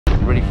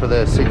Ready for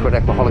the secret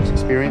Aquaholiks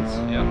experience?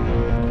 Yeah.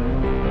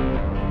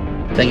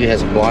 I think he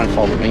has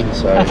blindfolded me,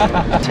 so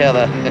that's how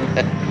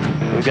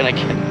we're going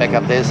to get back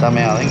up there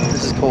somehow. I think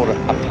this is called a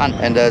punt,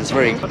 and it's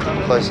very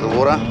close to the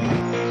water.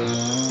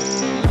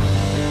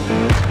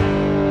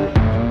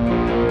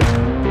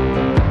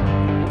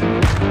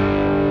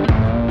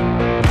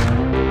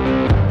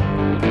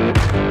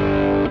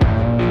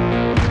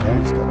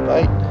 It's got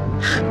bait,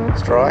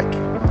 strike,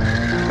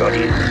 got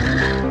him.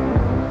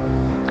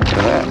 Look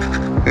at that.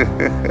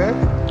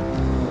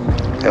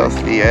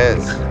 Healthy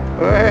as.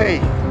 Hey!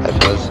 Hey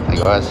fellas, hey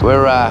guys.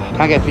 We're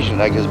can't go fishing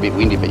today because it's a bit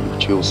windy, but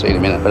you'll see in a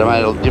minute. But I'm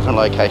at a different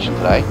location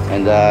today,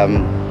 and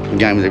I'm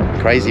going with a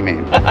crazy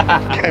man.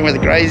 Going with a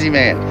crazy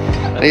man.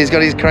 And he's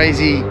got his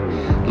crazy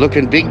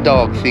looking big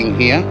dog thing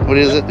here. What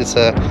is it? It's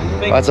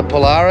a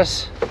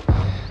Polaris.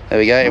 There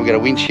we go. We've got a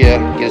winch here,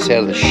 get us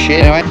out of the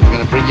shed. Anyway, we're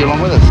going to bring you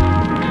along with us.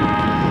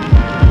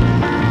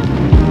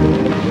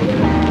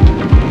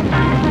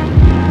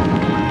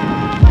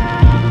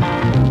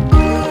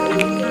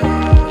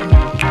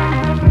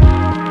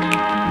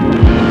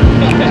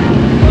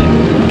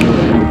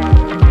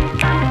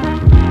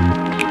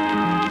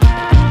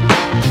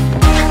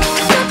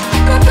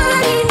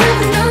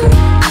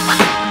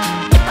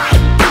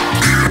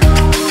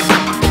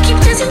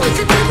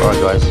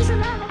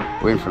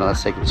 We're in for another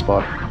secret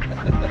spot.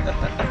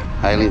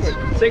 Hey, Linz.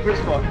 Secret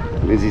spot.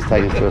 Lindsay's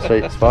taking us to a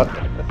secret spot.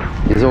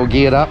 He's all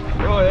geared up.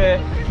 Oh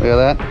yeah. Look at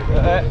that.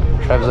 Yeah.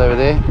 Trav's over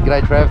there.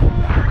 G'day, Trav.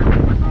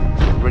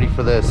 Ready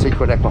for the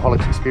secret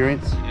Aquaholiks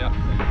experience? Yeah.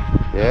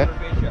 Yeah?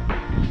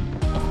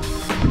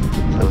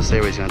 So we'll see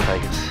where he's going to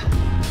take us.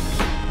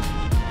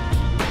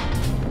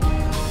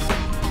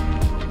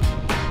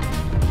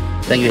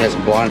 I think he has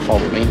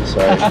blindfolded me, so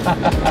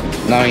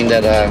knowing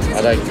that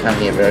I don't come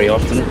here very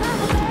often.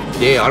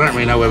 Yeah, I don't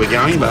really know where we're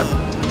going, but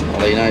I'll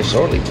let you know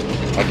shortly,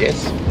 I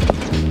guess.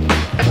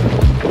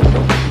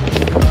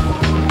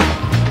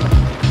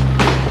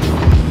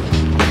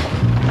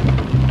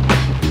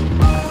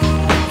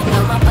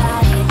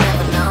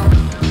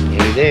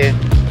 Nearly there.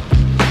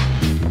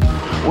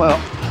 Well,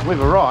 we've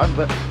arrived,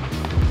 but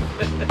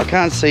I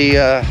can't see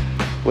where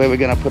we're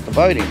going to put the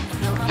boat in.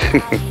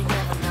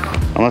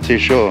 I'm not too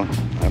sure.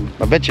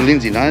 I bet you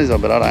Lindsay knows,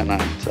 but I don't know,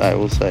 so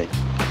we'll see.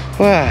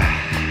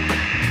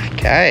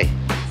 Okay.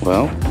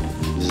 Well,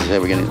 this is how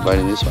we're going to get the boat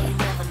in this way.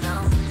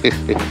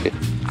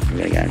 We're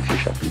going to go and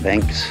fish up the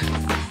banks.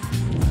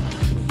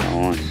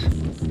 Nice.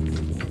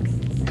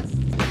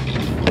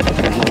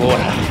 In the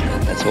water.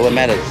 That's all that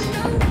matters.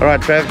 All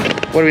right, Trav,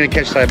 what are we going to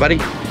catch today, buddy?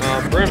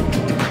 Brim.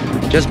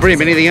 Just brim.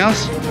 Anything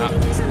else? No.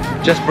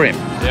 Just brim.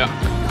 Yeah.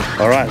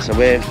 All right, so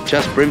we're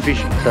just brim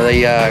fishing. So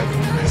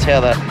that's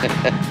how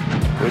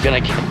we're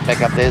going to get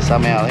back up there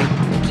somehow, I think.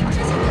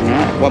 All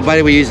right. What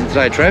bait are we using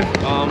today, Trav?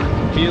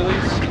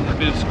 Peelies.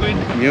 Bit of squid.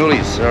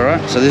 Muleys, all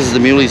right. So this is the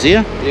muleys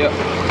here. Yep.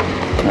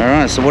 All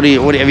right. So what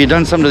have you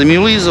done something to the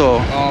muleys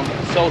or?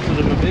 Salted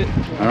them a bit.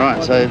 All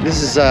right. So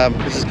this is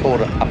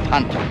called a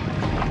punt,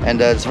 and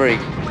it's very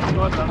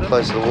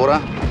close to the water.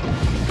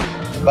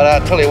 But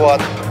I'll tell you what,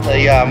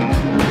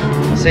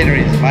 the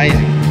scenery is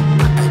amazing.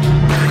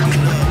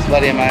 It's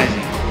bloody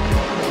amazing.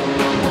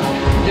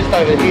 Just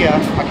over here,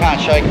 I can't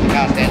show you because I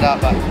can't stand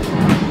up,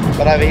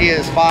 but over here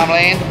is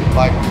farmland,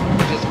 like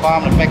just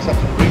farm that backs up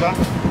to the river.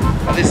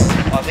 And this is,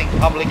 I think,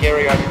 public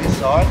area over this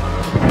side.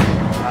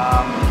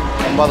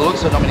 And by the looks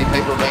of it, not many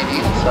people have been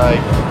in, so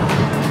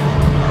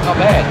not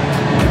bad,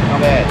 not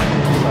bad.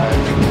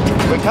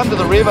 So we come to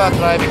the river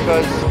today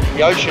because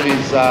the ocean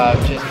is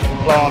just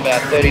blowing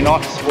about 30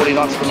 knots, 40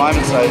 knots at the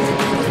moment, so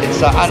it's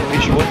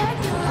unfishable.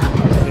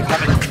 So we're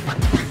coming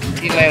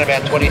inland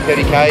about 20,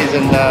 30 k's,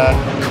 and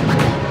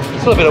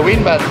still a bit of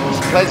wind, but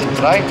it's pleasant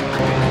today.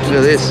 Look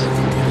at this.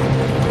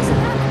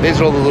 These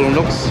are all the little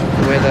nooks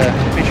where the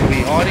fish will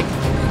be hiding.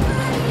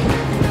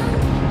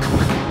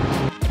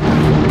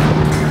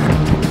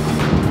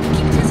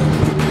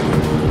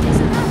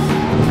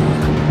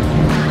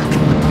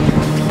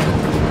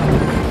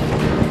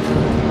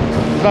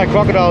 There's no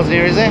crocodiles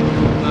here, is there?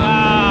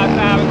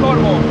 Nah, we caught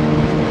them all.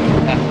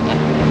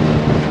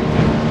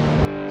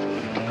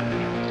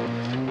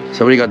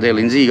 So what do you got there,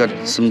 Lindsay? You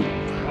got some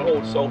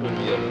salted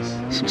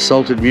muleys. Some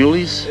salted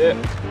muleys? Yeah.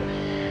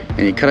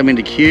 And you cut them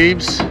into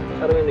cubes?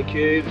 Cut them into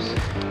cubes.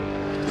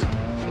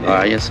 Yeah.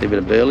 Alright, you see a bit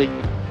of burley?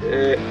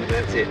 Yeah,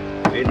 that's it.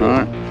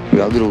 Alright, we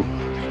got a little,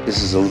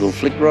 this is a little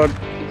flick rod.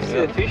 See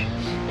the fish?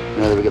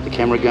 Now that we've got the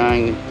camera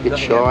going, a bit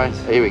shy.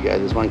 Here we go,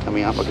 there's one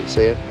coming up, I can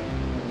see it.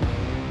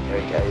 There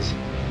he goes.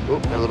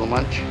 Oop, a little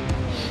munch.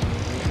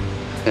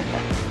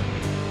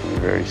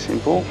 Very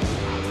simple.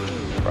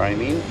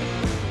 Frame in.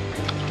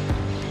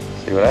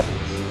 See what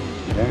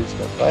happens. There, it's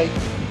got bait.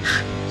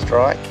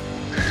 Strike.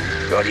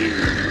 Got him.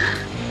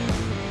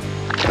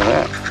 Look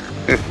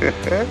at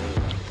that.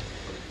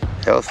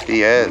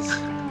 Healthy as.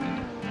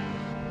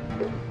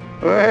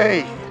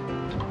 Hey!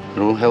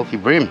 Little healthy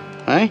brim,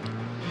 eh?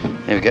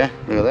 There we go,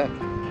 look at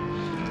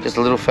that. Just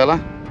a little fella,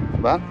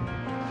 but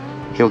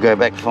he'll go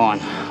back fine.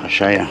 I'll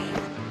show you.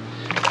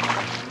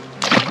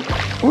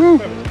 Woo!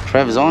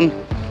 Trav's on.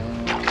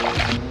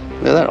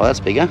 Look at that. Oh, that's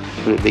bigger.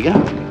 A bit bigger.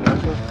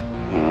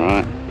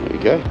 Alright, there we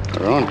go.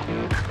 We're on.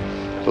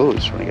 Oh,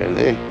 just want to go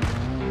there.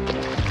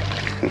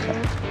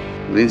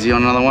 Lindsay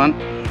on another one.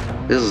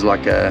 This is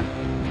like a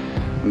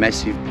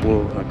massive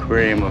pool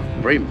aquarium of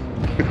bream.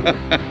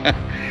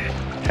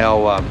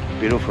 How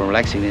beautiful and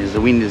relaxing it is.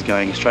 The wind is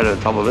going straight at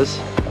the top of us.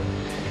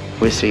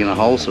 We're seeing a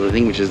hole sort of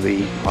thing, which is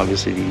the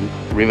obviously the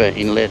river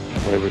inlet,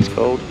 whatever it's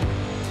called.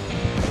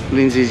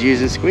 Lindsay's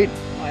using squid.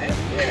 I am,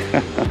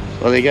 yeah.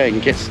 Well, there you go. You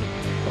can catch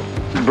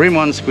bream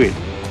on squid.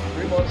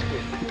 Bream on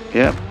squid.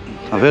 Yeah.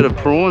 I've heard of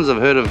prawns.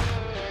 I've heard of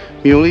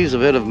muleys.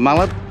 I've heard of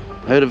mullet.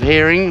 Heard of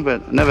herring,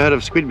 but I've never heard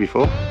of squid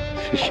before.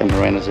 Fish jumping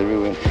around us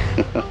everywhere.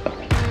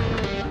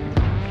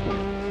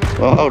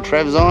 Well, old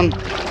Trav's on.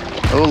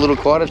 Oh, a little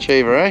quiet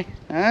achiever, eh?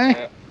 Eh?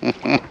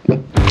 Yeah.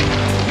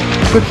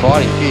 Good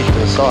fighting fish for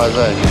the size,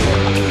 eh?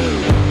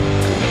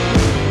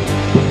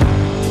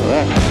 Look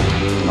at that.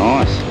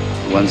 Nice.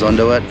 One's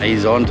onto it,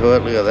 he's onto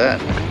it, look at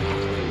that.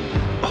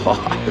 Oh,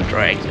 the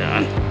drag's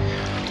on.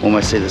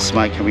 Almost see the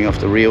smoke coming off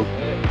the reel.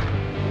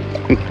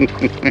 Look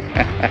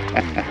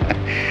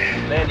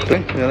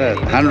at that,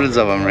 hundreds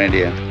of them around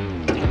here.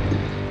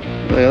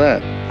 Look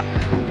at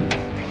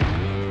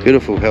that.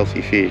 Beautiful,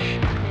 healthy fish.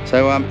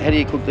 So, how do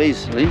you cook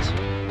these, Linz?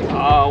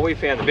 We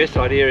found the best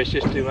idea is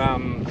just to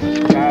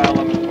scale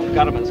them,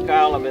 gut them and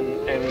scale them and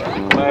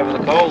go over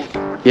the coals.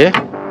 Yeah?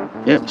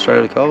 Yep, straight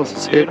over the coals,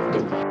 that's it.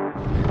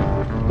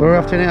 Where are we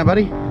off to now,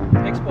 buddy?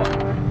 Next spot.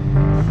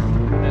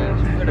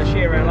 We're going to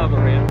share our love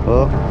around.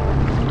 Well,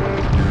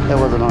 that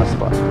was a nice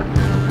spot.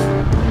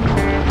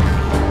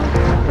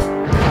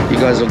 You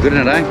guys look good in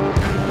it, eh?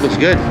 Looks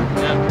good.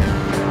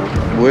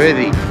 Yeah.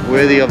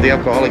 Worthy of the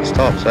Aquaholiks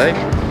tops, eh?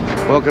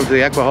 Welcome to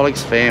the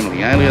Aquaholiks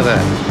family, eh? Look at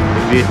that.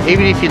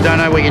 Even if you don't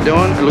know what you're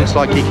doing, it looks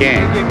like you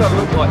can. You've got to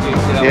look like you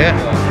can. Yeah.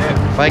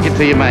 Fake it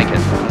till you make it.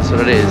 That's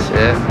what it is,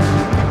 yeah.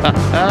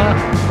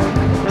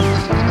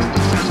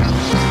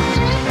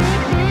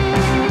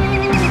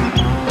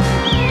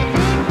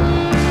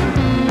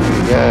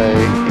 Here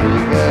we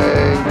go.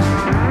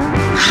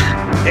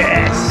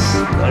 Yes,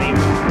 got him.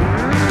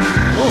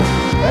 Oh,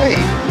 hey,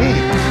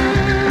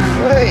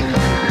 hey.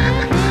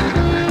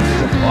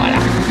 There's a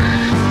fighter.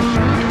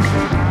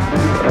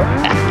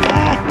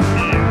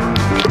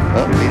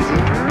 Oh, Lindsay.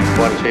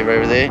 White achiever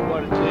over there.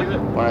 White achiever.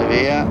 One over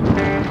here.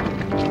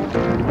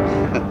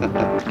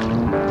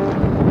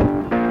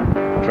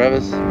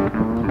 Travis.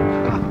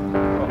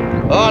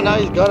 Oh no,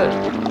 he's got it.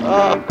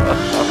 Oh.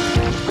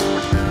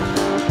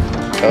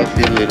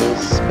 Healthy little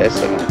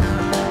specimen.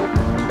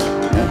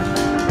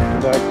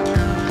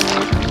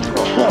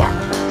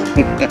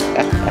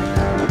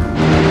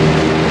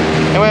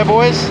 Anyway,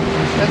 boys,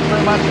 thanks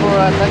very much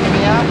for taking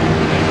me out.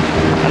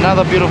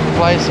 Another beautiful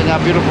place in our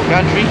beautiful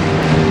country.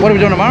 What are we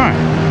doing tomorrow? I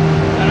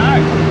don't know.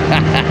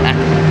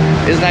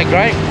 Isn't that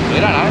great? We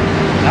don't know.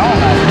 No one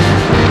knows.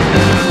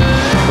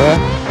 Well,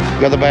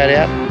 got the boat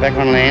out, back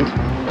on land.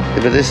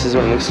 But this is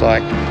what it looks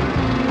like.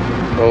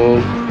 All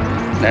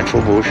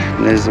natural bush,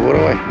 and there's the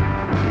waterway.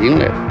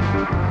 Inlet.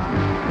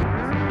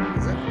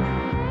 Is it?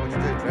 What'd you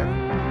do, Trev?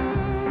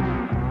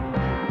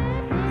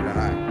 You don't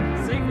know.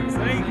 Secret,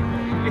 see?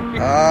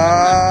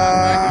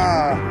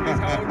 Ah! He's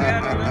holding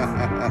out on us.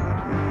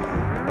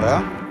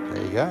 Well,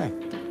 there you go.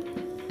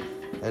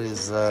 That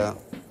is,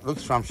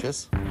 looks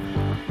scrumptious.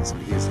 This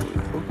will be useful to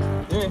cook.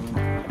 Yeah.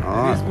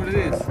 Alright. It is what it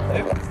is.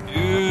 Yep.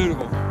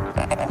 Beautiful.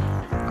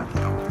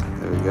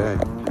 There we go.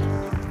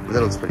 Well,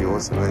 that looks pretty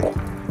awesome, eh?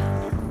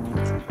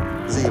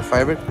 Is it your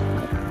favourite?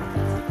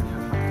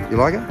 You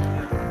like it?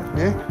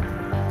 Yeah?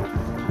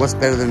 What's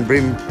better than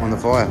bream on the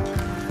fire?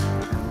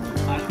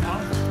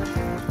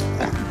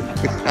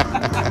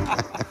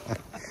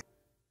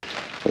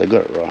 Well, they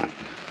got it right.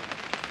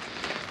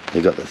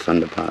 They got the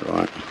thunder part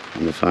right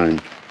on the phone.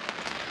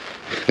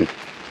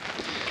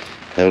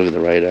 Have a look at the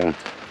radar.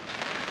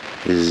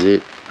 This is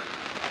it.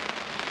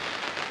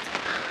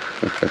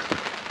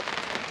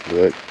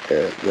 Look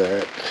at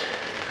that.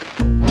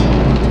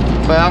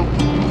 Well,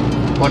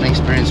 what an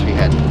experience we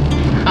had.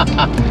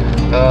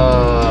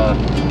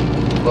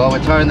 Well,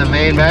 we're towing the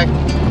van back.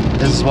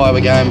 This is why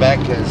we're going back,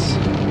 because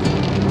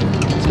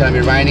it's going to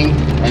be raining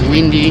and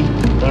windy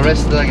for the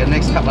rest of the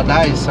next couple of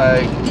days,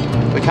 so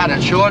we're cutting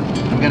it short.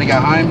 We're going to go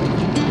home.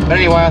 But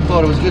anyway, I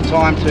thought it was a good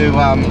time to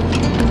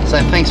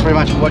say thanks very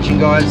much for watching,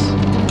 guys.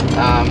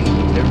 I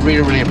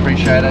really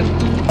appreciate it.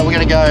 We're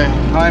going to go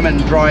home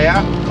and dry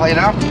out, clean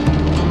up,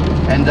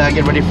 and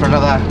get ready for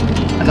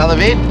another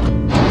vid.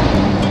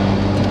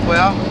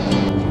 Well,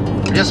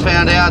 we just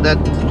found out that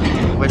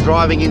we're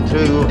driving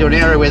into an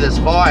area where there's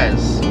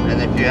fires,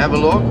 and if you have a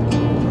look, I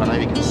don't know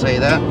if you can see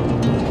that,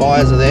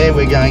 fires are there,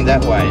 we're going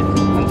that way.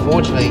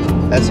 Unfortunately,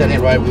 that's the only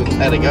road we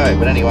had to go,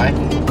 but anyway,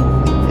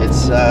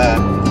 it's,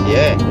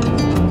 yeah,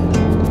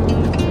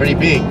 pretty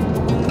big,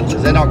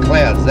 because they're not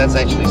clouds, that's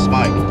actually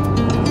smoke,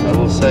 so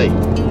we'll see.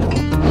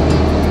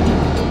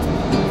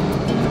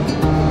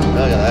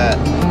 Look at that.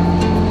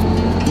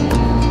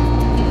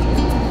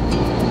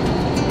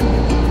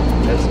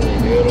 That's pretty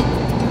beautiful.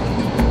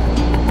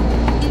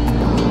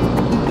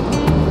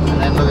 And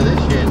then look at this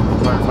shit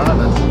right in front of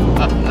us.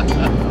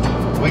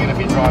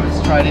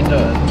 straight into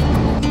it.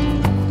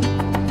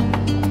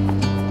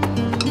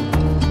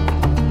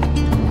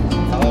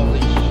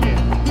 Holy shit.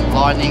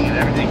 Lightning and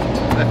everything.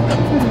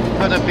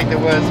 Couldn't pick the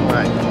worst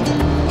way.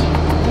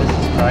 This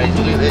is crazy,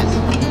 look at this.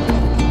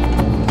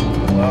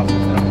 Well, I'm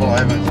just gonna pull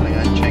over and go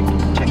and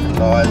check the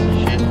tyres and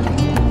shit.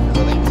 Because I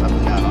think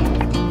something's going on.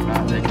 No,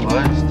 they're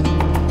closed.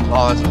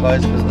 Oh, it's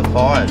closed because of the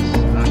fires.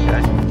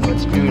 Okay. So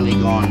it's really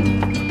gone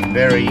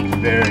very,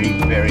 very,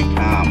 very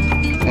calm.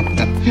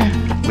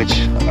 Which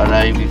I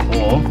know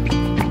before.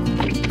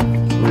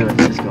 Look at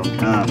it, it's got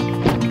calm.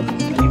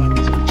 Anyway,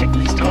 let's go check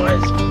these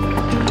tyres.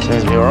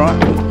 Seems to be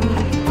alright.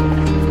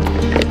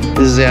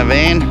 This is our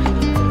van.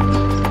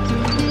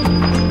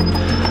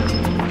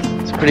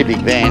 It's a pretty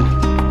big van.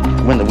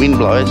 When the wind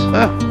blows, look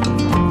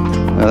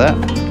at that.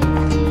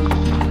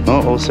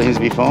 Oh, all seems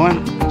to be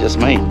fine. Just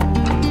me.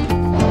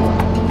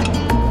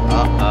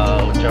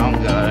 Uh-oh,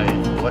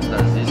 Jongo. What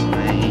does this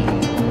mean?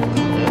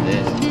 Look at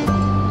this.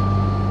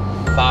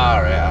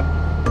 Far out.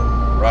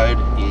 Road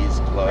is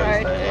closed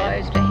ahead. Road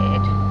closed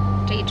ahead.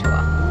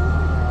 Detour.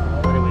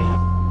 Where do we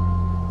have?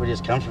 We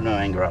just come from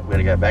Noangra. We're going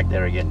to go back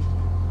there again.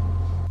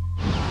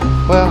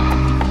 Well,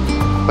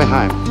 we're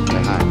home.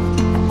 We're home.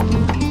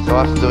 So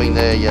after doing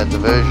the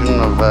diversion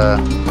of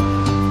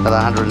another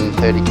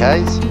 130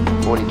 k's,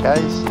 40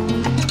 k's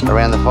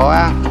around the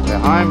fire, we're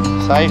home,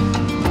 safe,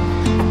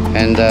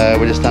 and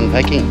we're just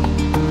unpacking.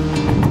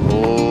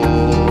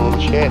 Oh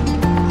shit,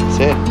 that's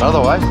it.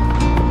 Otherwise,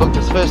 look,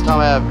 it's the first time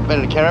I've been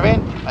in a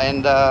caravan,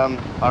 and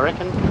I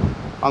reckon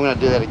I'm going to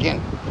do that again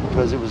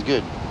because it was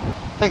good.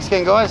 Thanks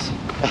again, guys,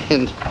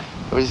 and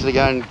we're just going to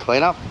go and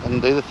clean up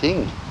and do the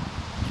thing.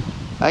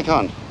 Hey,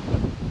 Con.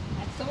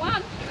 That's the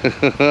one.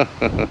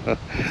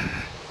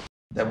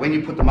 That when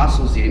you put the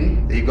mussels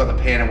in, you've got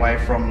the pan away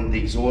from the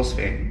exhaust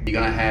fan. You're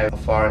going to have a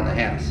fire in the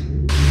house.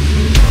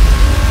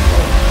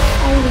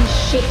 Holy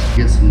shit.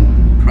 Get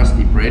some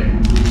crusty bread.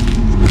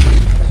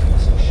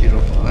 Some shit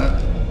off like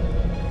that.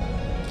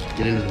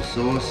 Get into the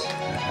sauce.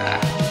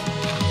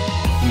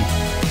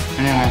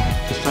 Anyway,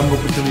 just some more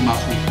chili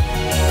mussels.